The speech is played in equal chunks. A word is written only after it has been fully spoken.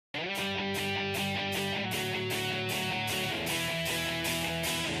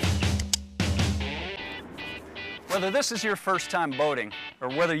Whether this is your first time boating, or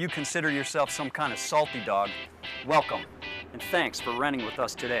whether you consider yourself some kind of salty dog, welcome, and thanks for renting with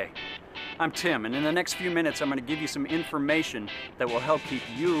us today. I'm Tim, and in the next few minutes I'm going to give you some information that will help keep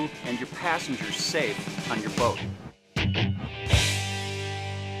you and your passengers safe on your boat.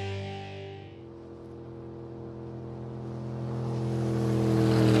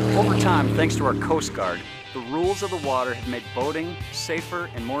 Over time, thanks to our Coast Guard, the rules of the water have made boating safer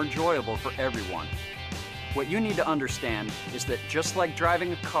and more enjoyable for everyone. What you need to understand is that just like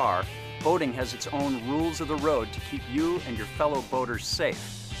driving a car, boating has its own rules of the road to keep you and your fellow boaters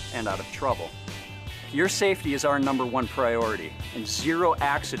safe and out of trouble. Your safety is our #1 priority, and zero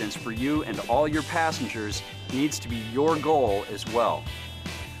accidents for you and all your passengers needs to be your goal as well.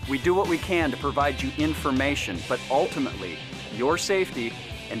 We do what we can to provide you information, but ultimately, your safety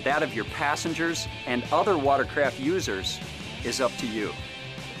and that of your passengers and other watercraft users is up to you.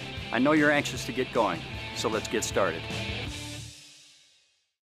 I know you're anxious to get going, so let's get started.